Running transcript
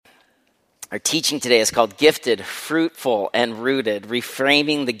Our teaching today is called Gifted, Fruitful, and Rooted,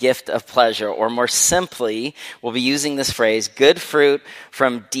 Reframing the Gift of Pleasure. Or more simply, we'll be using this phrase, good fruit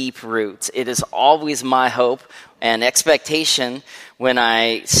from deep roots. It is always my hope and expectation when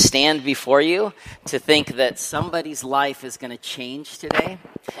I stand before you to think that somebody's life is going to change today.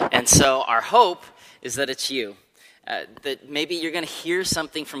 And so our hope is that it's you. That maybe you're going to hear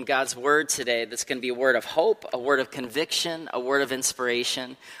something from God's word today that's going to be a word of hope, a word of conviction, a word of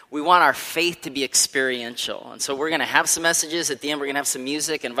inspiration. We want our faith to be experiential. And so we're going to have some messages. At the end, we're going to have some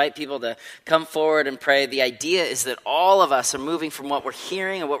music, invite people to come forward and pray. The idea is that all of us are moving from what we're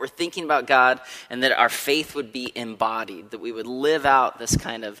hearing and what we're thinking about God, and that our faith would be embodied, that we would live out this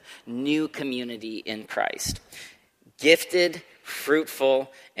kind of new community in Christ. Gifted,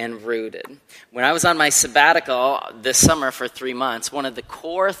 fruitful, and rooted. When I was on my sabbatical this summer for 3 months, one of the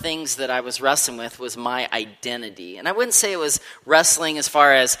core things that I was wrestling with was my identity. And I wouldn't say it was wrestling as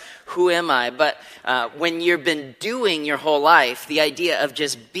far as who am I, but when you've been doing your whole life, the idea of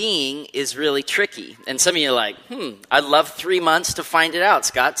just being is really tricky. And some of you are like, I'd love 3 months to find it out,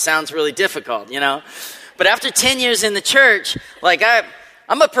 Scott. Sounds really difficult, you know? But after 10 years in the church, like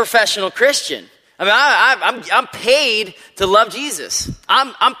I'm a professional Christian. I mean, I'm paid to love Jesus.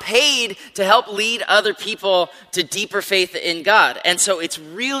 I'm paid to help lead other people to deeper faith in God. And so it's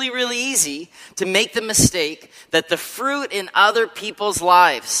really, really easy to make the mistake that the fruit in other people's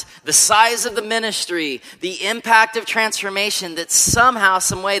lives, the size of the ministry, the impact of transformation, that somehow,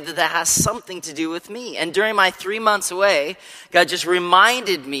 some way that has something to do with me. And during my 3 months away, God just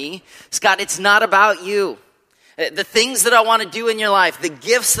reminded me, Scott, it's not about you. The things that I want to do in your life, the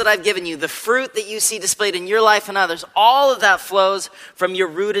gifts that I've given you, the fruit that you see displayed in your life and others, all of that flows from your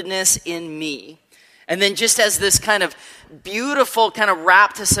rootedness in me. And then just as this kind of beautiful kind of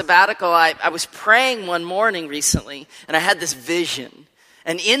wrap to sabbatical, I was praying one morning recently, and I had this vision.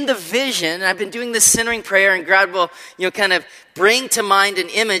 And in the vision, I've been doing this centering prayer, and God will, kind of bring to mind an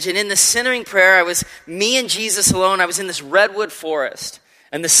image. And in the centering prayer, I was me and Jesus alone. I was in this redwood forest,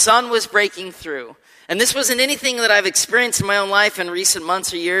 and the sun was breaking through. And this wasn't anything that I've experienced in my own life in recent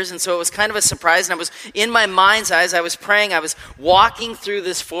months or years, and so it was kind of a surprise. And I was, in my mind's eyes, I was praying, I was walking through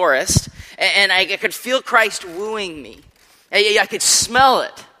this forest, and I could feel Christ wooing me. I could smell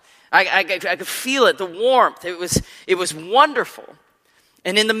it. I could feel it, the warmth. It was wonderful.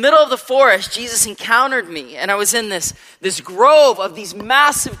 And in the middle of the forest, Jesus encountered me, and I was in this grove of these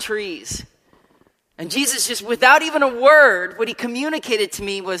massive trees. And Jesus, just without even a word, what he communicated to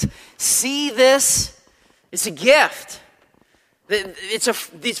me was, see this? It's a gift. It's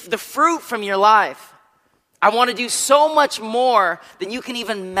the fruit from your life. I want to do so much more than you can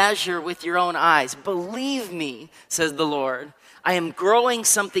even measure with your own eyes. Believe me, says the Lord. I am growing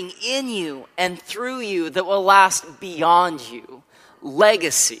something in you and through you that will last beyond you.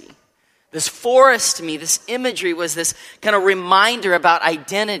 Legacy. This forest to me, this imagery was this kind of reminder about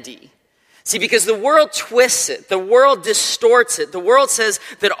identity. See, because the world twists it, the world distorts it. The world says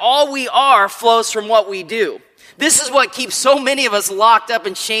that all we are flows from what we do. This is what keeps so many of us locked up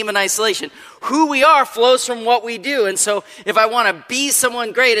in shame and isolation. Who we are flows from what we do. And so if I want to be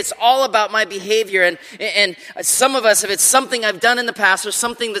someone great, it's all about my behavior. And some of us, if it's something I've done in the past or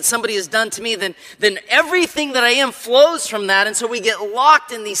something that somebody has done to me, then everything that I am flows from that. And so we get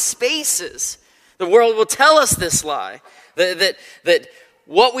locked in these spaces. The world will tell us this lie, that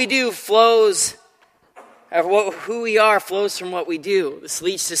what we do flows, who we are flows from what we do. This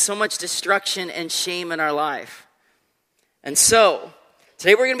leads to so much destruction and shame in our life. And so,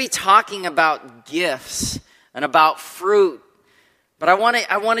 today we're going to be talking about gifts and about fruit. But I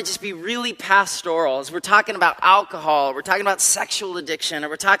want to just be really pastoral. As we're talking about alcohol, we're talking about sexual addiction, or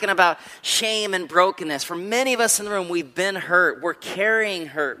we're talking about shame and brokenness. For many of us in the room, we've been hurt. We're carrying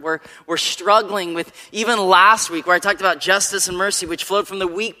hurt. We're struggling with, even last week where I talked about justice and mercy, which flowed from the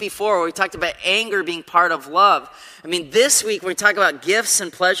week before, where we talked about anger being part of love. I mean, this week when we talk about gifts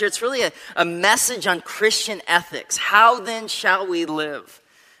and pleasure, it's really a message on Christian ethics. How then shall we live?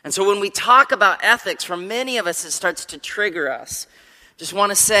 And so when we talk about ethics, for many of us, it starts to trigger us. Just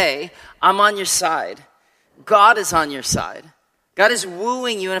want to say, I'm on your side. God is on your side. God is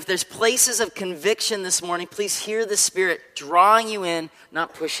wooing you. And if there's places of conviction this morning, please hear the Spirit drawing you in,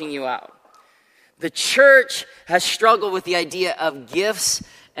 not pushing you out. The church has struggled with the idea of gifts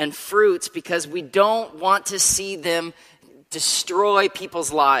and fruits because we don't want to see them destroy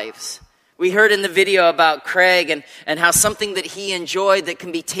people's lives. We heard in the video about Craig and how something that he enjoyed that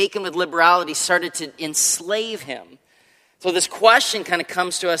can be taken with liberality started to enslave him. So this question kind of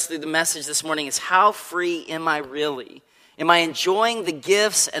comes to us through the message this morning is, how free am I really? Am I enjoying the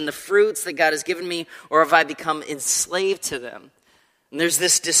gifts and the fruits that God has given me, or have I become enslaved to them? And there's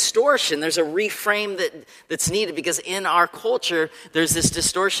this distortion, there's a reframe that's needed, because in our culture, there's this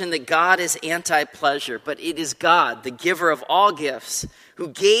distortion that God is anti-pleasure, but it is God, the giver of all gifts, who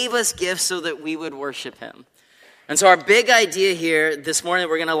gave us gifts so that we would worship him. And so our big idea here this morning that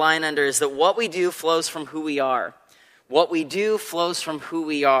we're going to line under is that what we do flows from who we are. What we do flows from who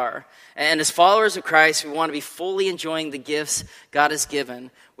we are. And as followers of Christ, we want to be fully enjoying the gifts God has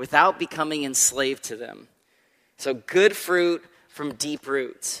given without becoming enslaved to them. So good fruit from deep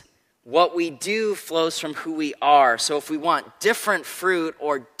roots. What we do flows from who we are. So if we want different fruit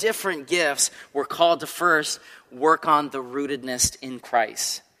or different gifts, we're called to first work on the rootedness in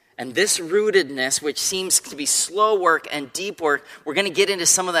Christ. And this rootedness, which seems to be slow work and deep work, we're going to get into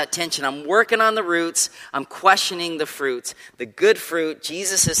some of that tension. I'm working on the roots. I'm questioning the fruits. The good fruit,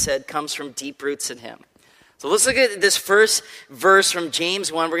 Jesus has said, comes from deep roots in him. So let's look at this first verse from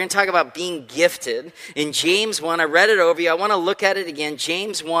James 1. We're going to talk about being gifted. In James 1, I read it over you. I want to look at it again.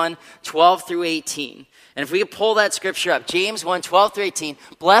 James 1, 12 through 18. And if we could pull that scripture up. James 1, 12 through 18.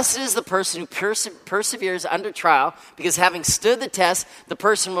 Blessed is the person who perseveres under trial, because having stood the test, the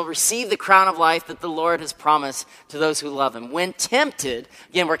person will receive the crown of life that the Lord has promised to those who love him. When tempted,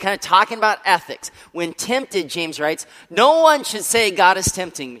 again, we're kind of talking about ethics. When tempted, James writes, no one should say, God is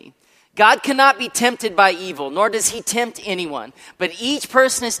tempting me. God cannot be tempted by evil, nor does he tempt anyone. But each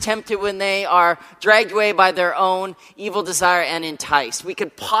person is tempted when they are dragged away by their own evil desire and enticed. We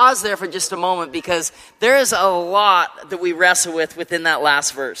could pause there for just a moment, because there is a lot that we wrestle with within that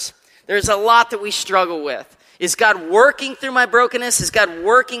last verse. There's a lot that we struggle with. Is God working through my brokenness? Is God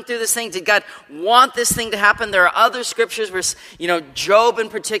working through this thing? Did God want this thing to happen? There are other scriptures where, Job in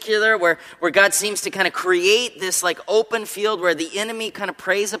particular, where God seems to kind of create this like open field where the enemy kind of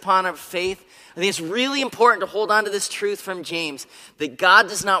preys upon our faith. I think it's really important to hold on to this truth from James, that God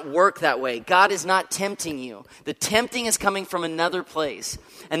does not work that way. God is not tempting you. The tempting is coming from another place.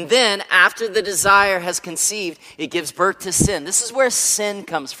 And then, after the desire has conceived, it gives birth to sin. This is where sin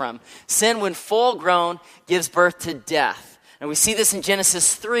comes from. Sin, when full grown, gives birth to death. And we see this in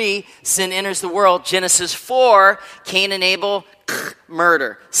Genesis 3, sin enters the world. Genesis 4, Cain and Abel,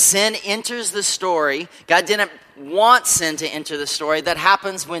 murder. Sin enters the story. God didn't want sin to enter the story. That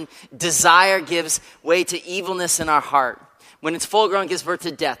happens when desire gives way to evilness in our heart. When it's full grown, it gives birth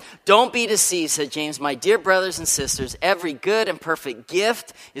to death. Don't be deceived, said James. My dear brothers and sisters, every good and perfect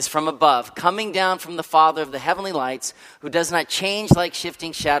gift is from above, coming down from the Father of the heavenly lights, who does not change like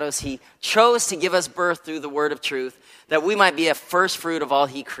shifting shadows. He chose to give us birth through the word of truth, that we might be a first fruit of all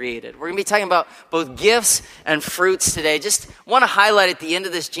he created. We're going to be talking about both gifts and fruits today. Just want to highlight at the end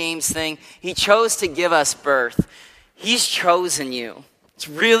of this James thing, he chose to give us birth. He's chosen you. It's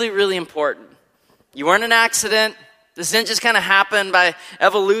really, really important. You weren't an accident. This didn't just kind of happen by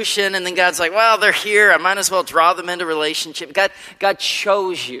evolution, and then God's like, well, they're here. I might as well draw them into relationship. God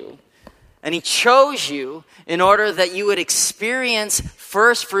chose you. And he chose you in order that you would experience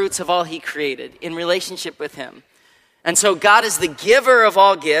first fruits of all he created in relationship with him. And so God is the giver of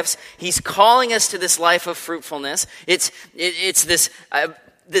all gifts. He's calling us to this life of fruitfulness. It's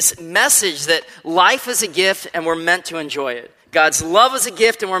this message that life is a gift and we're meant to enjoy it. God's love is a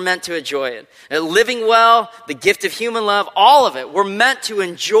gift and we're meant to enjoy it. Living well, the gift of human love, all of it. We're meant to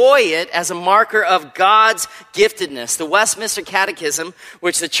enjoy it as a marker of God's giftedness. The Westminster Catechism,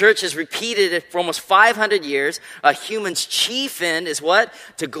 which the church has repeated for almost 500 years, a human's chief end is what?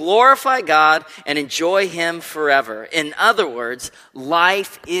 To glorify God and enjoy him forever. In other words,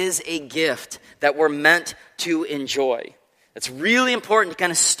 life is a gift that we're meant to enjoy. It's really important to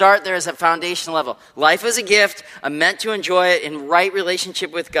kind of start there as a foundational level. Life is a gift. I'm meant to enjoy it in right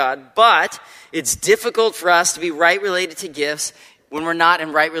relationship with God. But it's difficult for us to be right related to gifts when we're not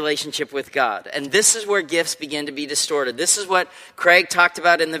in right relationship with God. And this is where gifts begin to be distorted. This is what Craig talked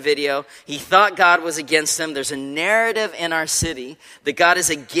about in the video. He thought God was against him. There's a narrative in our city that God is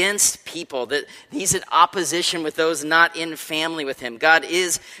against people, that he's in opposition with those not in family with him. God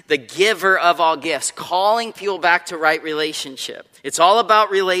is the giver of all gifts, calling people back to right relationship. It's all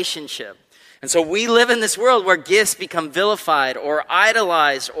about relationship. And so we live in this world where gifts become vilified or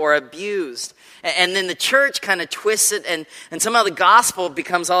idolized or abused. And then the church kind of twists it, and somehow the gospel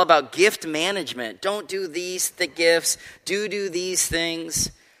becomes all about gift management. Don't do these gifts, do these things.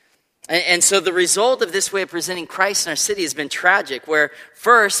 And so the result of this way of presenting Christ in our city has been tragic, where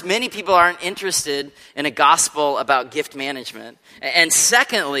first, many people aren't interested in a gospel about gift management. And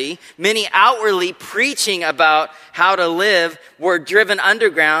secondly, many outwardly preaching about how to live were driven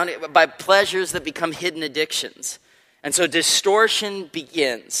underground by pleasures that become hidden addictions. And so distortion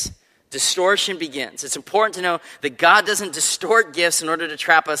begins. distortion begins. It's important to know that God doesn't distort gifts in order to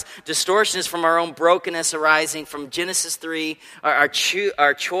trap us. Distortion is from our own brokenness arising from Genesis 3, our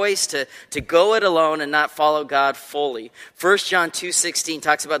choice to go it alone and not follow God fully. 1 John 2:16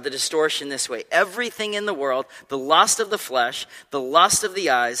 talks about the distortion this way. Everything in the world, the lust of the flesh, the lust of the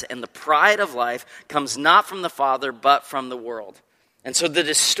eyes, and the pride of life comes not from the Father, but from the world. And so the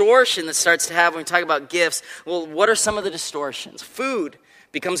distortion that starts to have when we talk about gifts, well, what are some of the distortions? Food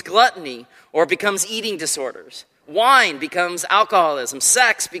becomes gluttony or becomes eating disorders. Wine becomes alcoholism.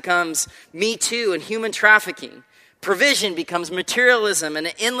 Sex becomes Me Too and human trafficking. Provision becomes materialism and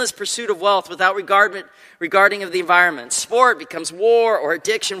an endless pursuit of wealth without regarding of the environment. Sport becomes war or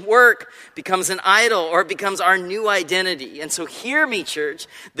addiction. Work becomes an idol or it becomes our new identity. And so hear me, church,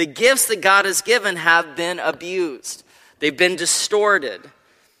 the gifts that God has given have been abused. They've been distorted.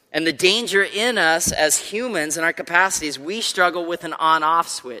 And the danger in us as humans and our capacities, we struggle with an on-off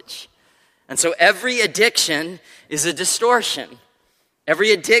switch. And so every addiction is a distortion.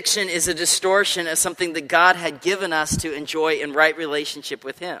 Every addiction is a distortion of something that God had given us to enjoy in right relationship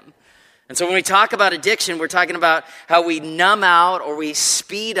with Him. And so when we talk about addiction, we're talking about how we numb out or we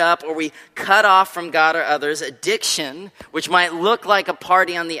speed up or we cut off from God or others. Addiction, which might look like a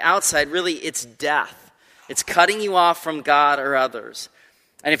party on the outside, really it's death. It's cutting you off from God or others.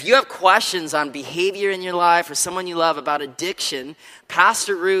 And if you have questions on behavior in your life or someone you love about addiction,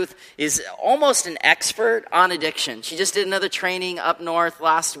 Pastor Ruth is almost an expert on addiction. She just did another training up north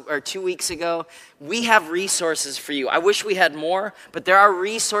 2 weeks ago. We have resources for you. I wish we had more, but there are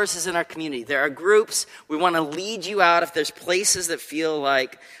resources in our community. There are groups. We want to lead you out if there's places that feel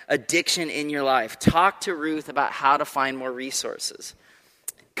like addiction in your life. Talk to Ruth about how to find more resources.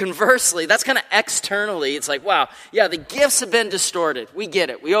 Conversely, that's kind of externally. It's like, wow, yeah, the gifts have been distorted. We get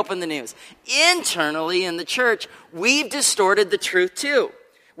it. We open the news. Internally in the church, we've distorted the truth too.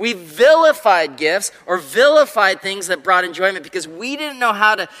 We've vilified gifts or vilified things that brought enjoyment because we didn't know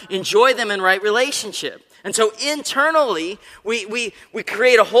how to enjoy them in right relationship. And so internally, we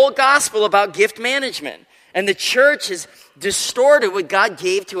create a whole gospel about gift management. And the church has distorted what God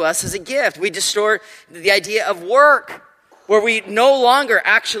gave to us as a gift. We distort the idea of work, where we no longer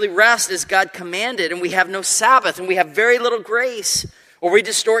actually rest as God commanded, and we have no Sabbath, and we have very little grace. Or we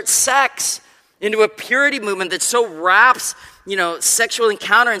distort sex into a purity movement that so wraps, sexual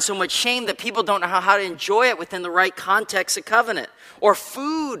encounter in so much shame that people don't know how to enjoy it within the right context of covenant. Or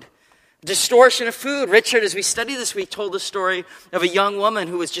food, distortion of food. Richard, as we studied this week, told the story of a young woman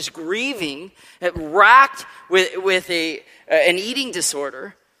who was just grieving, racked with an eating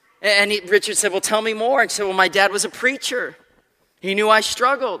disorder. And Richard said, well, tell me more. And he said, well, my dad was a preacher. He knew I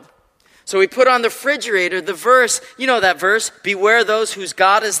struggled. So he put on the refrigerator the verse, that verse, beware those whose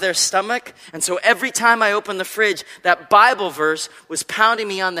God is their stomach. And so every time I opened the fridge, that Bible verse was pounding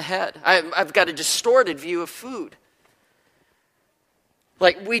me on the head. I've got a distorted view of food.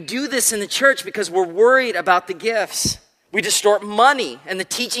 Like, we do this in the church because we're worried about the gifts. We distort money and the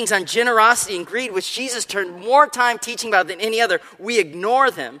teachings on generosity and greed, which Jesus turned more time teaching about than any other. We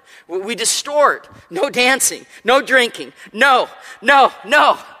ignore them. We distort. No dancing, no drinking. No.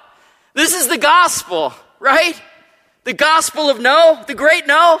 This is the gospel, right? The gospel of no, the great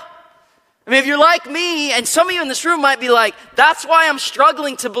no. I mean, if you're like me, and some of you in this room might be like, that's why I'm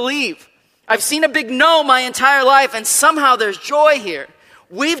struggling to believe. I've seen a big no my entire life, and somehow there's joy here.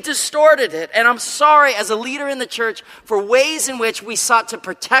 We've distorted it, and I'm sorry as a leader in the church for ways in which we sought to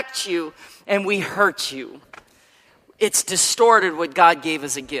protect you and we hurt you. It's distorted what God gave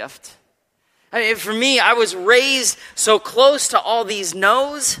as a gift. I mean, for me, I was raised so close to all these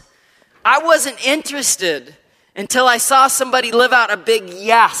no's. I wasn't interested until I saw somebody live out a big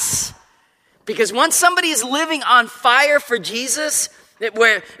yes. Because once somebody is living on fire for Jesus,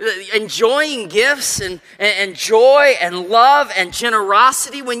 where enjoying gifts and joy and love and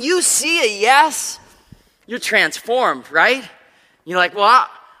generosity, when you see a yes, you're transformed, right? You're like, well,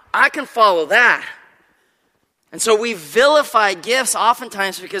 I can follow that. And so we vilify gifts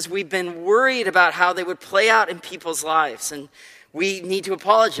oftentimes because we've been worried about how they would play out in people's lives. And we need to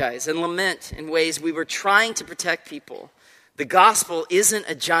apologize and lament in ways we were trying to protect people. The gospel isn't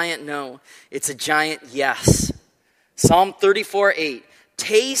a giant no, it's a giant yes. Psalm 34:8.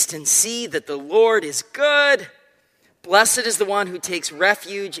 Taste and see that the Lord is good. Blessed is the one who takes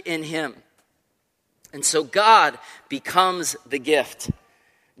refuge in him. And so God becomes the gift.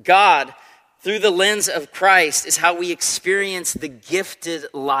 God, through the lens of Christ, is how we experience the gifted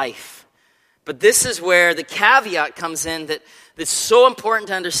life. But this is where the caveat comes in that's so important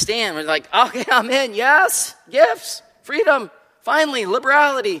to understand. We're like, okay, I'm in. Yes, gifts, freedom, finally,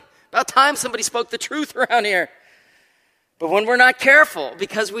 liberality. About time somebody spoke the truth around here. But when we're not careful,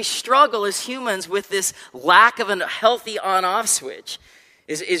 because we struggle as humans with this lack of a healthy on-off switch,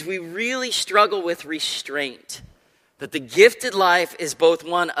 is we really struggle with restraint. That the gifted life is both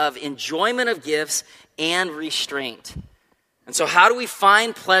one of enjoyment of gifts and restraint. And so how do we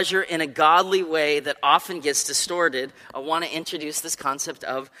find pleasure in a godly way that often gets distorted? I want to introduce this concept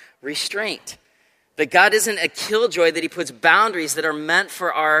of restraint. That God isn't a killjoy, that he puts boundaries that are meant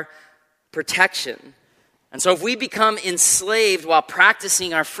for our protection. And so if we become enslaved while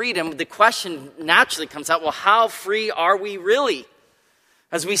practicing our freedom, the question naturally comes out, well, how free are we really?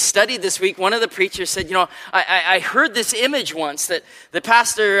 As we studied this week, one of the preachers said, I heard this image once that the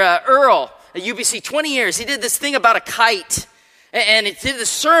pastor Earl at UBC, 20 years, he did this thing about a kite. And it did a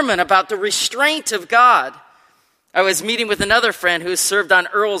sermon about the restraint of God. I was meeting with another friend who served on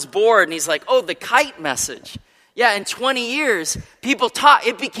Earl's board, and he's like, oh, the kite message. Yeah, in 20 years, people taught,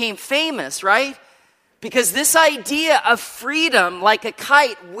 it became famous, right? Because this idea of freedom, like a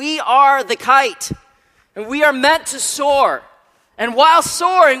kite, we are the kite. And we are meant to soar. And while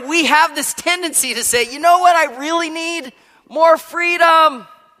soaring, we have this tendency to say, you know what I really need? More freedom.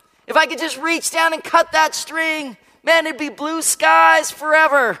 If I could just reach down and cut that string, man, it'd be blue skies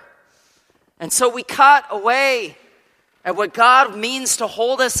forever. And so we cut away at what God means to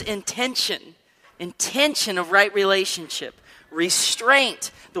hold us in tension of right relationship,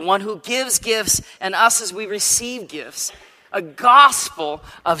 restraint, the one who gives gifts, and us as we receive gifts, a gospel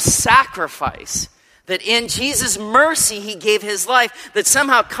of sacrifice, that in Jesus' mercy, he gave his life, that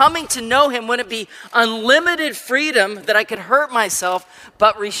somehow coming to know him wouldn't be unlimited freedom, that I could hurt myself,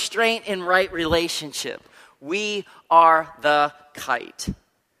 but restraint in right relationship. We are the kite.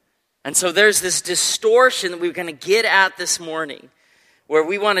 And so there's this distortion that we're going to get at this morning, where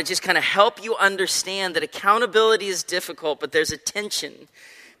we want to just kind of help you understand that accountability is difficult, but there's a tension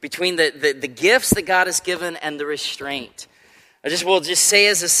between the gifts that God has given and the restraint. Will just say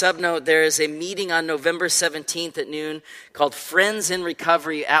as a subnote, there is a meeting on November 17th at noon called Friends in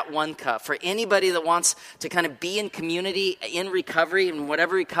Recovery at One Cup. For anybody that wants to kind of be in community in recovery, and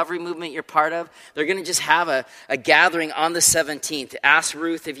whatever recovery movement you're part of, they're going to just have a gathering on the 17th. Ask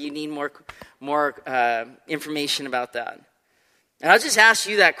Ruth if you need more information about that. And I'll just ask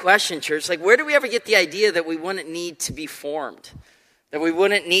you that question, church. Like, where do we ever get the idea that we wouldn't need to be formed? That we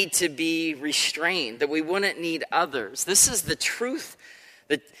wouldn't need to be restrained, that we wouldn't need others. This is the truth,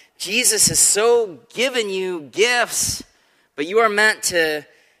 that Jesus has so given you gifts, but you are meant to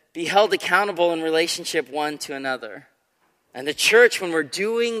be held accountable in relationship one to another. And the church, when we're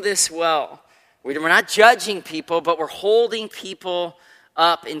doing this well, we're not judging people, but we're holding people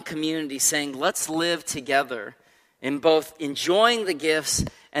up in community, saying, let's live together in both enjoying the gifts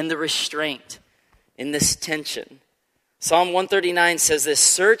and the restraint in this tension. Psalm 139 says this,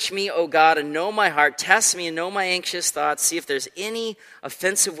 search me, O God, and know my heart. Test me and know my anxious thoughts. See if there's any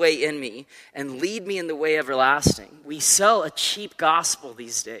offensive way in me, and lead me in the way everlasting. We sell a cheap gospel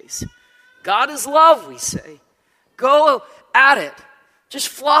these days. God is love, we say. Go at it. Just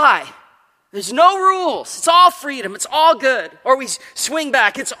fly. There's no rules. It's all freedom. It's all good. Or we swing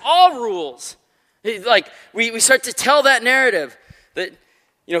back. It's all rules. Like, we start to tell that narrative that,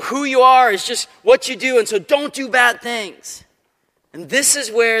 who you are is just what you do, and so don't do bad things. And this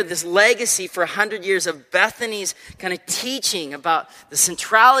is where this legacy for 100 years of Bethany's kind of teaching about the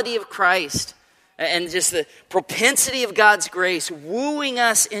centrality of Christ and just the propensity of God's grace wooing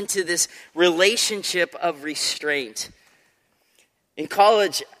us into this relationship of restraint. In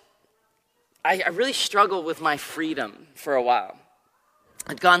college, I really struggled with my freedom for a while.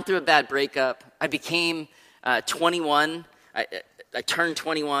 I'd gone through a bad breakup. I became 21. I turned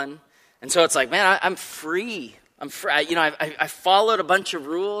 21, and so it's like, man, I'm free. I'm free. I followed a bunch of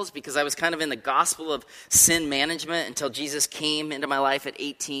rules because I was kind of in the gospel of sin management until Jesus came into my life at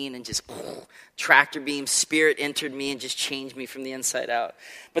 18 and just tractor beam, spirit entered me and just changed me from the inside out.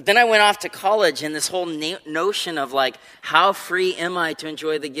 But then I went off to college, and this whole notion of like, how free am I to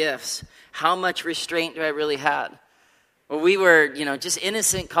enjoy the gifts? How much restraint do I really have? Well, we were, just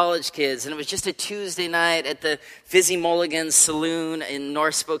innocent college kids, and it was just a Tuesday night at the Fizzy Mulligan's Saloon in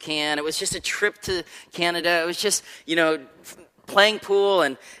North Spokane. It was just a trip to Canada. It was just, playing pool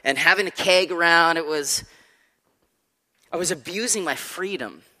and having a keg around. I was abusing my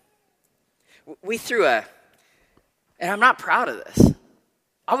freedom. We threw and I'm not proud of this.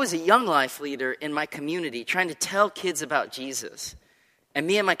 I was a young life leader in my community trying to tell kids about Jesus. And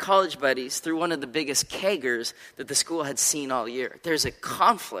me and my college buddies threw one of the biggest keggers that the school had seen all year. There's a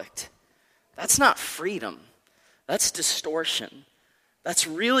conflict. That's not freedom. That's distortion. That's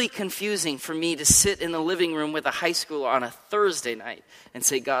really confusing for me to sit in the living room with a high schooler on a Thursday night and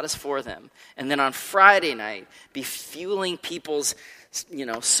say God is for them. And then on Friday night, be fueling people's,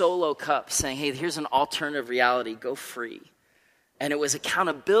 solo cups saying, hey, here's an alternative reality, go free. And it was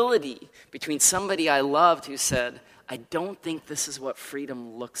accountability between somebody I loved who said, I don't think this is what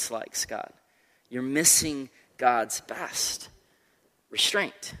freedom looks like, Scott. You're missing God's best.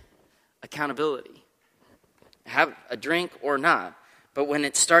 Restraint, accountability. Have a drink or not. But when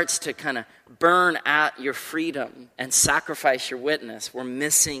it starts to kind of burn at your freedom and sacrifice your witness, we're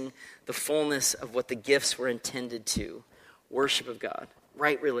missing the fullness of what the gifts were intended to. Worship of God,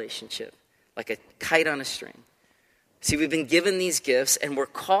 right relationship, like a kite on a string. See, we've been given these gifts and we're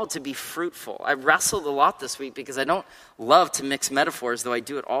called to be fruitful. I wrestled a lot this week because I don't love to mix metaphors, though I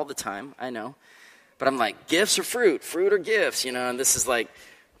do it all the time, I know. But I'm like, gifts or fruit or gifts, and this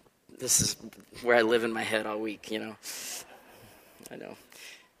is where I live in my head all week, I know.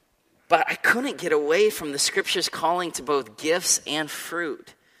 But I couldn't get away from the scriptures calling to both gifts and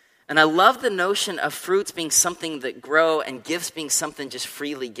fruit. And I love the notion of fruits being something that grow and gifts being something just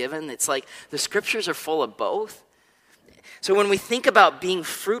freely given. It's like the scriptures are full of both. So when we think about being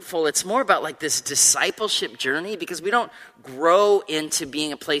fruitful, it's more about like this discipleship journey because we don't grow into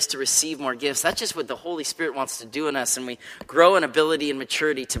being a place to receive more gifts. That's just what the Holy Spirit wants to do in us, and we grow in ability and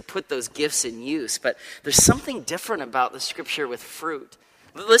maturity to put those gifts in use. But there's something different about the scripture with fruit.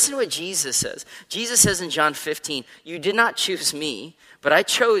 Listen to what Jesus says. Jesus says in John 15, you did not choose me, but I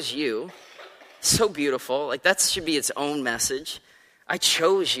chose you. So beautiful. Like that should be its own message. I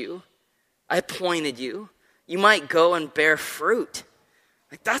chose you. I appointed you. You might go and bear fruit.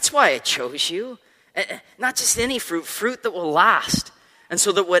 Like that's why I chose you. Not just any fruit, fruit that will last. And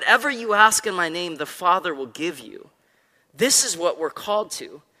so that whatever you ask in my name, the Father will give you. This is what we're called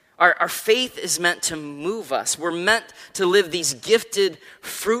to. Our faith is meant to move us. We're meant to live these gifted,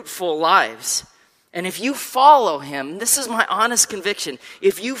 fruitful lives. And if you follow him, this is my honest conviction,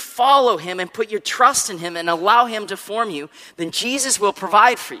 if you follow him and put your trust in him and allow him to form you, then Jesus will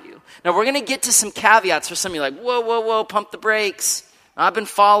provide for you. Now we're going to get to some caveats for some of you like, whoa, pump the brakes. I've been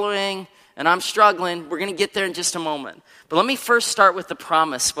following and I'm struggling. We're going to get there in just a moment. But let me first start with the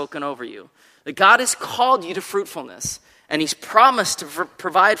promise spoken over you. That God has called you to fruitfulness and he's promised to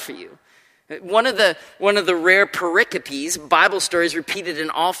provide for you. One of the rare pericopes, Bible stories repeated in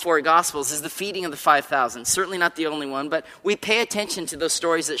all four Gospels, is the feeding of the 5,000. Certainly not the only one, but we pay attention to those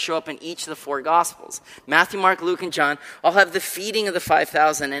stories that show up in each of the four Gospels. Matthew, Mark, Luke, and John all have the feeding of the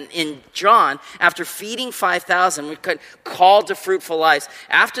 5,000. And in John, after feeding 5,000, we called to fruitful lives.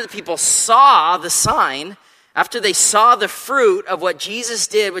 After the people saw the sign, after they saw the fruit of what Jesus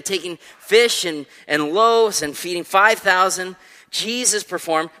did with taking fish and loaves and feeding 5,000, Jesus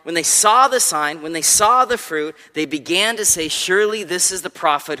performed. When they saw the sign, when they saw the fruit, they began to say, surely this is the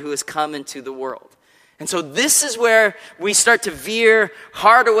prophet who has come into the world. And so this is where we start to veer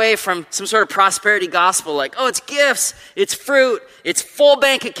hard away from some sort of prosperity gospel, like, oh, it's gifts, it's fruit, it's full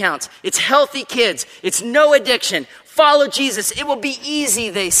bank accounts, it's healthy kids, it's no addiction. Follow Jesus. It will be easy,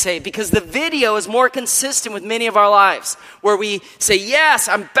 they say, because the video is more consistent with many of our lives where we say, yes,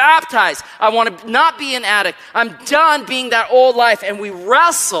 I'm baptized. I want to not be an addict. I'm done being that old life. And we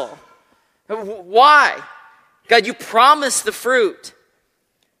wrestle. Why? God, you promised the fruit.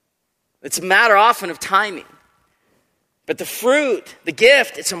 It's a matter often of timing. But the fruit, the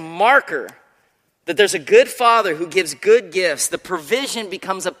gift, it's a marker that there's a good Father who gives good gifts. The provision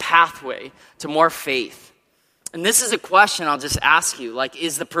becomes a pathway to more faith. And this is a question I'll just ask you. Like,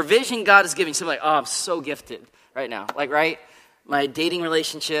 is the provision God is giving somebody, oh, I'm so gifted right now. Like, right? My dating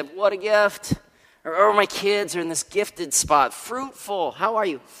relationship, what a gift. Or my kids are in this gifted spot. Fruitful. How are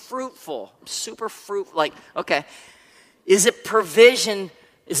you? Fruitful. I'm super fruitful. Like, okay. Is it provision?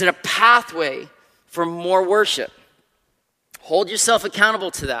 Is it a pathway for more worship? Hold yourself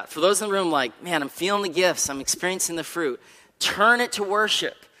accountable to that. For those in the room like, man, I'm feeling the gifts. I'm experiencing the fruit. Turn it to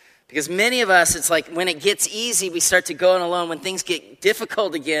worship. Because many of us, it's like when it gets easy, we start to go in alone. When things get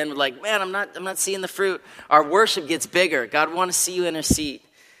difficult again, we're like, man, I'm not seeing the fruit. Our worship gets bigger. God wants to see you intercede.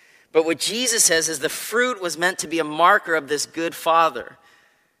 But what Jesus says is the fruit was meant to be a marker of this good Father.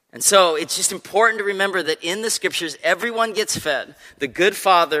 And so it's just important to remember that in the scriptures, everyone gets fed. The good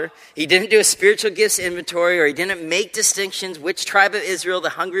Father, he didn't do a spiritual gifts inventory, or he didn't make distinctions which tribe of Israel the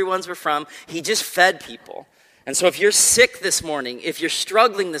hungry ones were from. He just fed people. And so if you're sick this morning, if you're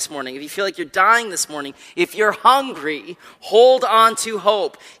struggling this morning, if you feel like you're dying this morning, if you're hungry, hold on to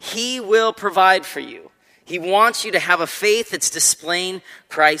hope. He will provide for you. He wants you to have a faith that's displaying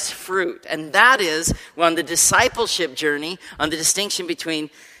Christ's fruit. And that is on the discipleship journey, on the distinction between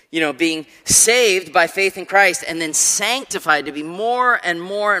being saved by faith in Christ and then sanctified to be more and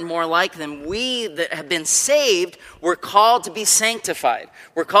more and more like them. We that have been saved, we're called to be sanctified.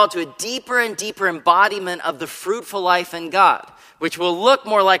 We're called to a deeper and deeper embodiment of the fruitful life in God, which will look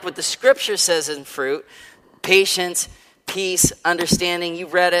more like what the scripture says in fruit: patience, peace, understanding. You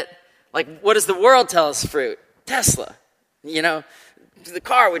read it. Like, what does the world tell us fruit? Tesla, the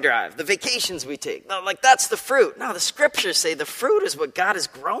car we drive, the vacations we take. No, that's the fruit. No, the scriptures say the fruit is what God is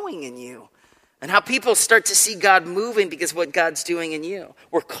growing in you and how people start to see God moving because of what God's doing in you.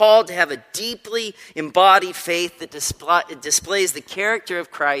 We're called to have a deeply embodied faith that displays the character of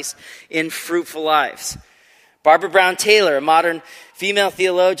Christ in fruitful lives. Barbara Brown Taylor, a modern female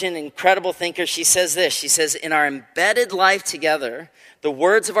theologian, incredible thinker, she says this. She says, in our embedded life together, the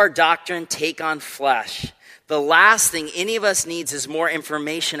words of our doctrine take on flesh. The last thing any of us needs is more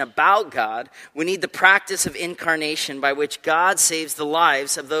information about God. We need the practice of incarnation by which God saves the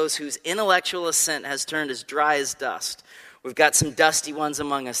lives of those whose intellectual assent has turned as dry as dust. We've got some dusty ones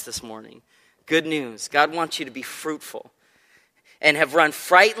among us this morning. Good news. God wants you to be fruitful and have run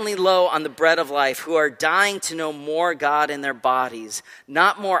frighteningly low on the bread of life, who are dying to know more God in their bodies.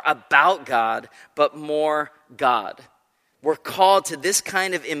 Not more about God, but more God. We're called to this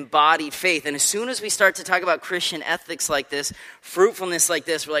kind of embodied faith. And as soon as we start to talk about Christian ethics like this, fruitfulness like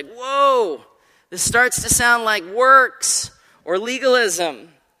this, we're like, whoa, this starts to sound like works or legalism.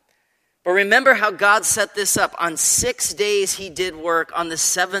 But remember how God set this up. On 6 days he did work. On the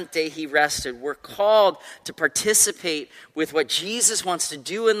 7th day he rested. We're called to participate with what Jesus wants to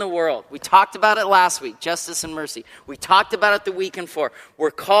do in the world. We talked about it last week, justice and mercy. We talked about it the week before. We're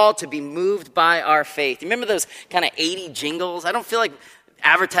called to be moved by our faith. You remember those kind of 80 jingles? I don't feel like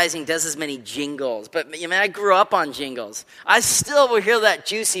advertising does as many jingles, but I grew up on jingles. I still will hear that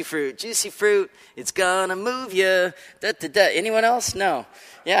juicy fruit, it's gonna move you. Da, da, da. Anyone else? No.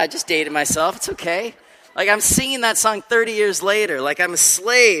 Yeah, I just dated myself. It's okay. I'm singing that song 30 years later, like I'm a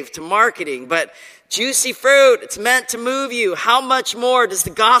slave to marketing, but juicy fruit, it's meant to move you. How much more does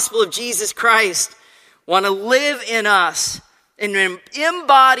the gospel of Jesus Christ want to live in us in an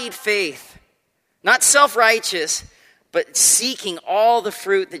embodied faith, not self-righteous, but seeking all the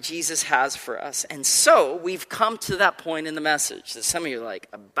fruit that Jesus has for us. And so we've come to that point in the message that some of you are like,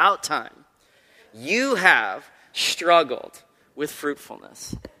 about time. You have struggled with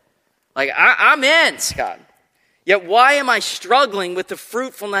fruitfulness. I'm in, Scott. Yet why am I struggling with the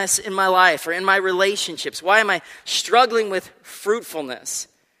fruitfulness in my life or in my relationships? Why am I struggling with fruitfulness?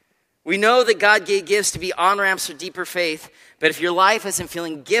 We know that God gave gifts to be on-ramps for deeper faith, but if your life isn't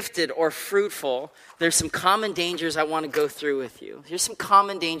feeling gifted or fruitful, there's some common dangers I want to go through with you. Here's some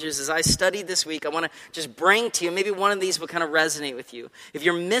common dangers as I studied this week. I want to just bring to you, maybe one of these will kind of resonate with you. If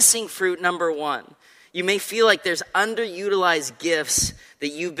you're missing fruit, number one, you may feel like there's underutilized gifts that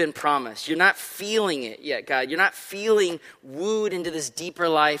you've been promised. You're not feeling it yet, God. You're not feeling wooed into this deeper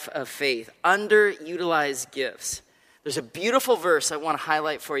life of faith. Underutilized gifts. There's a beautiful verse I want to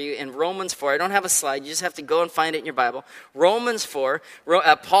highlight for you in Romans 4. I don't have a slide. You just have to go and find it in your Bible. Romans 4,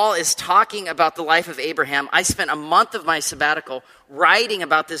 Paul is talking about the life of Abraham. I spent a month of my sabbatical writing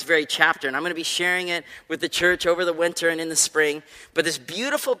about this very chapter, and I'm going to be sharing it with the church over the winter and in the spring. But this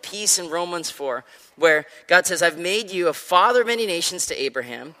beautiful piece in Romans 4 where God says, I've made you a father of many nations to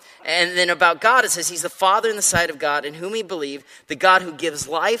Abraham. And then about God, it says he's the father in the sight of God in whom he believed, the God who gives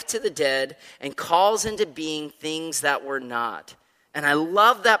life to the dead and calls into being things that were not. And I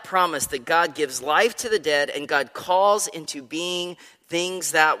love that promise that God gives life to the dead and God calls into being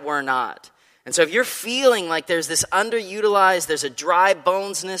things that were not. And so if you're feeling like there's this underutilized, there's a dry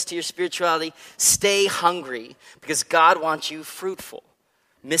bonesness to your spirituality, stay hungry because God wants you fruitful.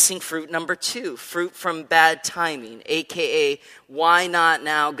 Missing fruit number 2, fruit from bad timing, a.k.a. why not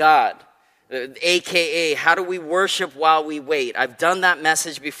now, God? A.k.a. how do we worship while we wait? I've done that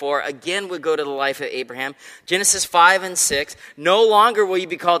message before. Again, we go to the life of Abraham. Genesis 5 and 6, no longer will you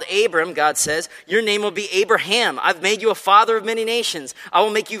be called Abram, God says. Your name will be Abraham. I've made you a father of many nations. I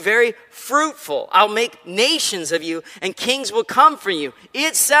will make you very fruitful. I'll make nations of you, and kings will come from you.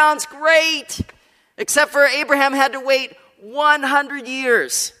 It sounds great, except for Abraham had to wait 100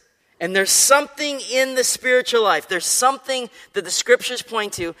 years. And there's something in the spiritual life. There's something that the scriptures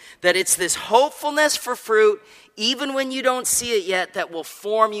point to, that it's this hopefulness for fruit, even when you don't see it yet, that will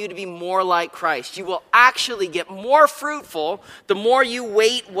form you to be more like Christ. You will actually get more fruitful the more you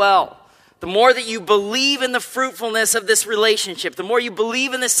wait well. The more that you believe in the fruitfulness of this relationship, the more you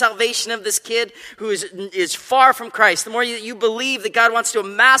believe in the salvation of this kid who is far from Christ, the more you believe that God wants to do a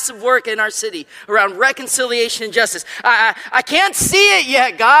massive work in our city around reconciliation and justice. I can't see it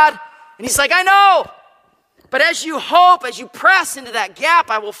yet, God. And he's like, I know. But as you hope, as you press into that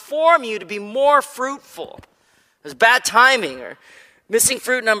gap, I will form you to be more fruitful. There's bad timing. Or missing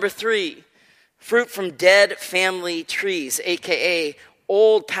fruit number 3, fruit from dead family trees, aka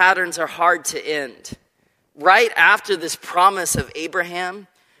old patterns are hard to end. Right after this promise of Abraham,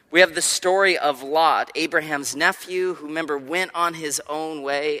 we have the story of Lot, Abraham's nephew, who, remember, went on his own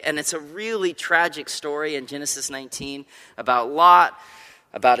way. And it's a really tragic story in Genesis 19 about Lot,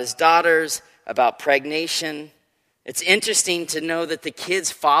 about his daughters, about pregnation. It's interesting to know that the kids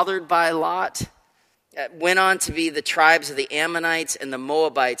fathered by Lot went on to be the tribes of the Ammonites and the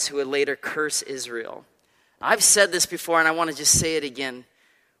Moabites who would later curse Israel. I've said this before, and I want to just say it again.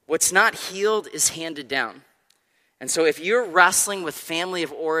 What's not healed is handed down. And so if you're wrestling with family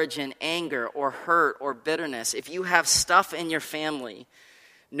of origin, anger or hurt or bitterness, if you have stuff in your family,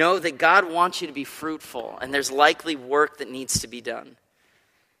 know that God wants you to be fruitful, and there's likely work that needs to be done.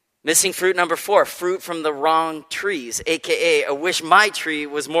 Missing fruit number 4, fruit from the wrong trees, aka I wish my tree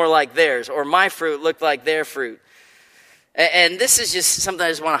was more like theirs, or my fruit looked like their fruit. And this is just something I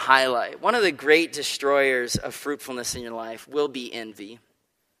just want to highlight. One of the great destroyers of fruitfulness in your life will be envy.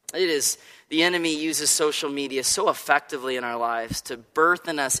 It is, the enemy uses social media so effectively in our lives to birth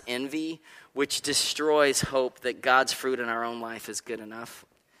in us envy, which destroys hope that God's fruit in our own life is good enough.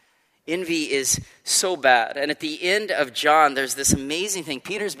 Envy is so bad. And at the end of John, there's this amazing thing.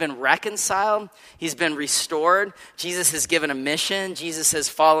 Peter's been reconciled. He's been restored. Jesus has given a mission. Jesus says,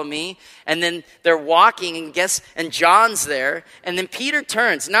 follow me. And then they're walking, and John's there. And then Peter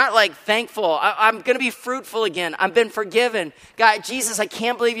turns, not like thankful. I'm going to be fruitful again. I've been forgiven. God, Jesus, I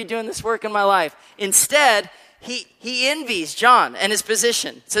can't believe you're doing this work in my life. Instead, he envies John and his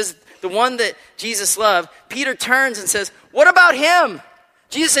position. It says, the one that Jesus loved. Peter turns and says, what about him?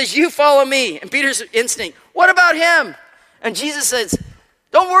 Jesus says, you follow me. And Peter's instinct, what about him? And Jesus says,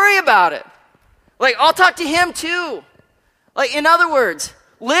 don't worry about it. Like, I'll talk to him too. Like, in other words,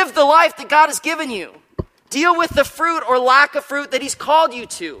 live the life that God has given you. Deal with the fruit or lack of fruit that he's called you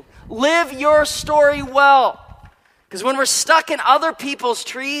to. Live your story well. Because when we're stuck in other people's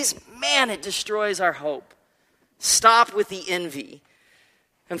trees, man, it destroys our hope. Stop with the envy.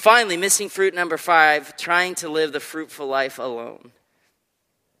 And finally, missing fruit number 5, trying to live the fruitful life alone.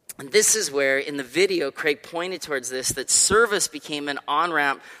 And this is where, in the video, Craig pointed towards this, that service became an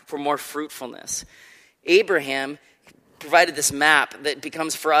on-ramp for more fruitfulness. Abraham provided this map that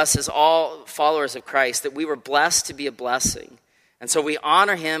becomes for us as all followers of Christ, that we were blessed to be a blessing. And so we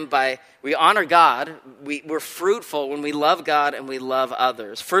honor him we honor God. We're fruitful when we love God and we love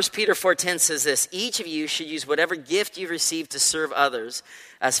others. 1 Peter 4:10 says this, each of you should use whatever gift you receive to serve others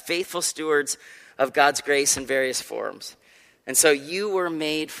as faithful stewards of God's grace in various forms. And so you were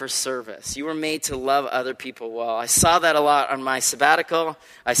made for service. You were made to love other people well. I saw that a lot on my sabbatical.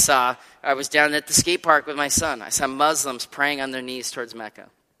 I was down at the skate park with my son. I saw Muslims praying on their knees towards Mecca.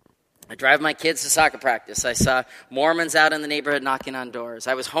 I drive my kids to soccer practice. I saw Mormons out in the neighborhood knocking on doors.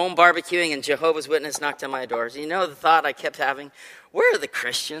 I was home barbecuing and Jehovah's Witness knocked on my doors. You know the thought I kept having? Where are the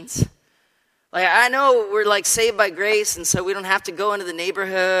Christians? Like, I know we're like saved by grace, and so we don't have to go into the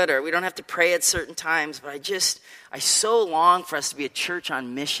neighborhood or we don't have to pray at certain times, but I so long for us to be a church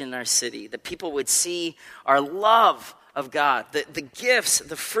on mission in our city, that people would see our love of God, the gifts,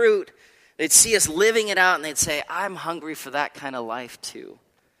 the fruit. They'd see us living it out, and they'd say, I'm hungry for that kind of life too.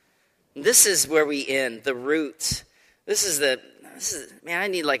 And this is where we end, the roots. Man, I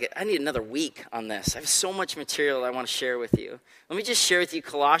need another week on this. I have so much material I want to share with you. Let me just share with you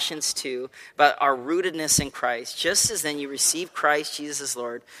Colossians 2 about our rootedness in Christ. Just as then you receive Christ Jesus as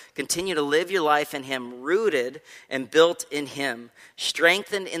Lord, continue to live your life in him, rooted and built in him,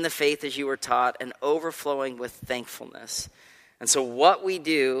 strengthened in the faith as you were taught, and overflowing with thankfulness. And so what we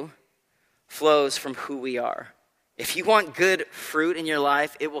do flows from who we are. If you want good fruit in your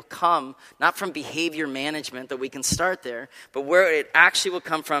life, it will come not from behavior management, that we can start there, but where it actually will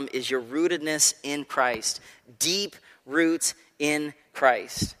come from is your rootedness in Christ. Deep roots in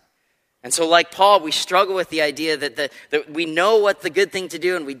Christ. And so like Paul, we struggle with the idea that we know what the good thing to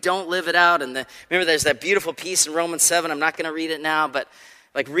do and we don't live it out. And remember, there's that beautiful piece in Romans 7. I'm not going to read it now, but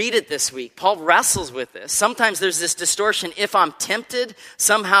read it this week. Paul wrestles with this. Sometimes there's this distortion. If I'm tempted,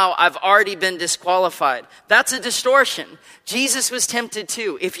 somehow I've already been disqualified. That's a distortion. Jesus was tempted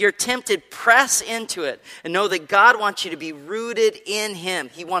too. If you're tempted, press into it and know that God wants you to be rooted in him.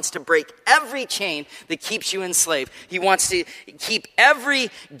 He wants to break every chain that keeps you enslaved. He wants to keep every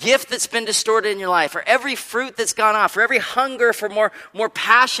gift that's been distorted in your life, or every fruit that's gone off, or every hunger for more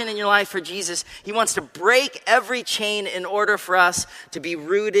passion in your life for Jesus. He wants to break every chain in order for us to be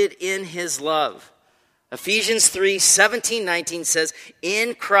rooted in his love. Ephesians 3:17-19 says,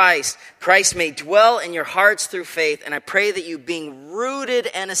 in Christ may dwell in your hearts through faith, and I pray that you, being rooted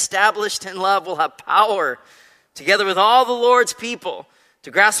and established in love, will have power, together with all the Lord's people,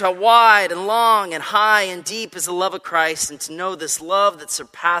 to grasp how wide and long and high and deep is the love of Christ, and to know this love that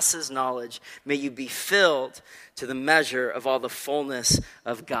surpasses knowledge. May you be filled to the measure of all the fullness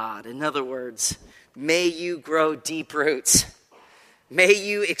of God. In other words, may you grow deep roots. May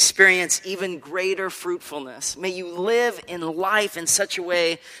you experience even greater fruitfulness. May you live in life in such a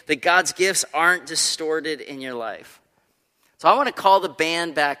way that God's gifts aren't distorted in your life. So I want to call the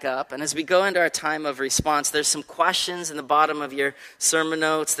band back up. And as we go into our time of response, there's some questions in the bottom of your sermon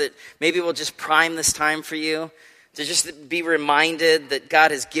notes that maybe will just prime this time for you to just be reminded that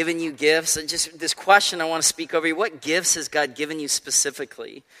God has given you gifts. And just this question I want to speak over you. What gifts has God given you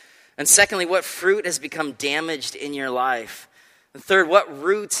specifically? And secondly, what fruit has become damaged in your life? And third, what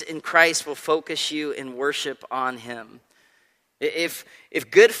roots in Christ will focus you in worship on him? If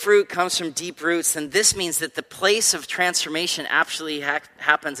good fruit comes from deep roots, then this means that the place of transformation actually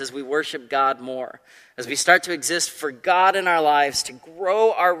happens as we worship God more. As we start to exist for God in our lives, to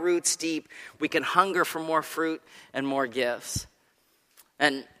grow our roots deep, we can hunger for more fruit and more gifts.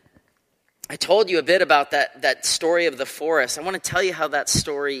 And I told you a bit about that story of the forest. I want to tell you how that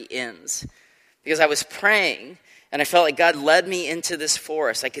story ends. Because I was praying, and I felt like God led me into this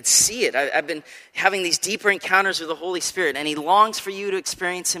forest. I could see it. I've been having these deeper encounters with the Holy Spirit, and he longs for you to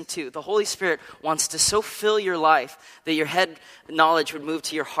experience him too. The Holy Spirit wants to so fill your life that your head knowledge would move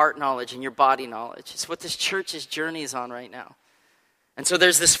to your heart knowledge and your body knowledge. It's what this church's journey is on right now. And so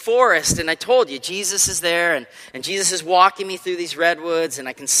there's this forest, and I told you, Jesus is there, and Jesus is walking me through these redwoods, and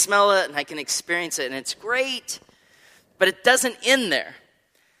I can smell it, and I can experience it, and it's great. But it doesn't end there.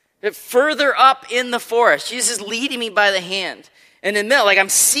 Further up in the forest, Jesus is leading me by the hand. And in the middle, I'm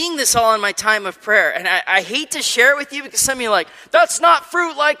seeing this all in my time of prayer. And I hate to share it with you because some of you are like, that's not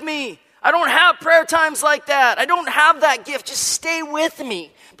fruit like me. I don't have prayer times like that. I don't have that gift. Just stay with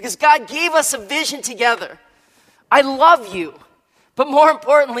me because God gave us a vision together. I love you. But more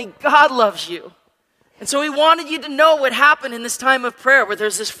importantly, God loves you. And so he wanted you to know what happened in this time of prayer where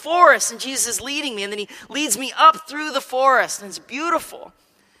there's this forest and Jesus is leading me. And then he leads me up through the forest and it's beautiful.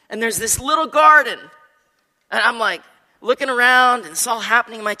 And there's this little garden. And I'm like looking around and it's all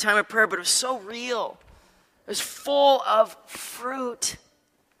happening in my time of prayer, but it was so real. It was full of fruit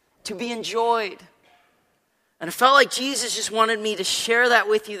to be enjoyed. And I felt like Jesus just wanted me to share that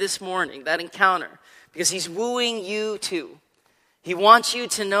with you this morning, that encounter, because he's wooing you too. He wants you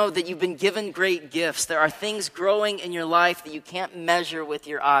to know that you've been given great gifts. There are things growing in your life that you can't measure with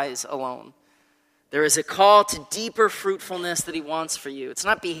your eyes alone. There is a call to deeper fruitfulness that he wants for you. It's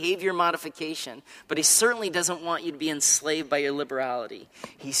not behavior modification, but he certainly doesn't want you to be enslaved by your liberality.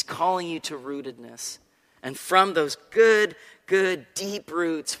 He's calling you to rootedness. And from those good, deep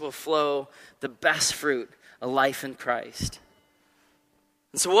roots will flow the best fruit, a life in Christ.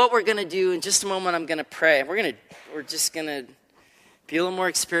 And so what we're going to do in just a moment, I'm going to pray. We're just going to be a little more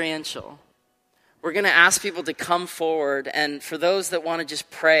experiential. We're going to ask people to come forward. And for those that want to just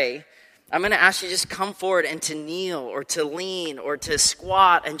pray, I'm going to ask you to just come forward and to kneel or to lean or to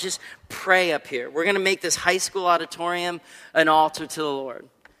squat and just pray up here. We're going to make this high school auditorium an altar to the Lord.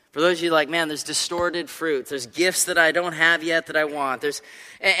 For those of you like, man, there's distorted fruit. There's gifts that I don't have yet that I want.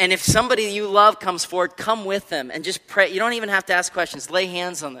 And if somebody you love comes forward, come with them and just pray. You don't even have to ask questions. Lay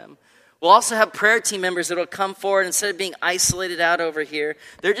hands on them. We'll also have prayer team members that will come forward. Instead of being isolated out over here,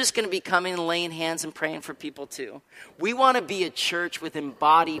 they're just going to be coming and laying hands and praying for people too. We want to be a church with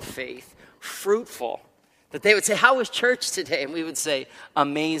embodied faith. Fruitful, that they would say, how was church today? And we would say,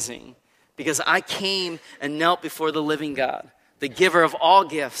 amazing, because I came and knelt before the living God, the giver of all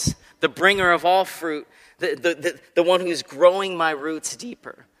gifts, the bringer of all fruit, the one who's growing my roots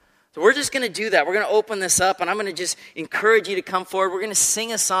deeper. So we're just going to do that. We're going to open this up, and I'm going to just encourage you to come forward. We're going to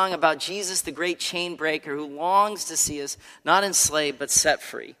sing a song about Jesus, the great chain breaker, who longs to see us not enslaved, but set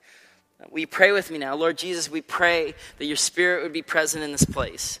free. Will you pray with me now? Lord Jesus, we pray that your Spirit would be present in this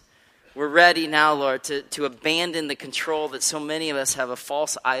place. We're ready now, Lord, to abandon the control that so many of us have a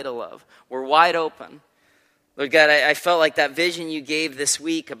false idol of. We're wide open. Lord God, I felt like that vision you gave this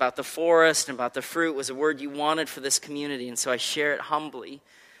week about the forest and about the fruit was a word you wanted for this community, and so I share it humbly.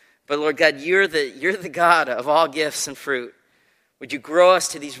 But Lord God, you're the God of all gifts and fruit. Would you grow us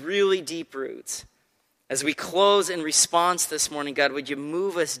to these really deep roots? As we close in response this morning, God, would you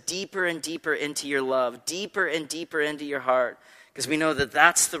move us deeper and deeper into your love, deeper and deeper into your heart? Because we know that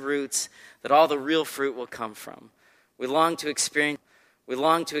that's the roots that all the real fruit will come from. We long to experience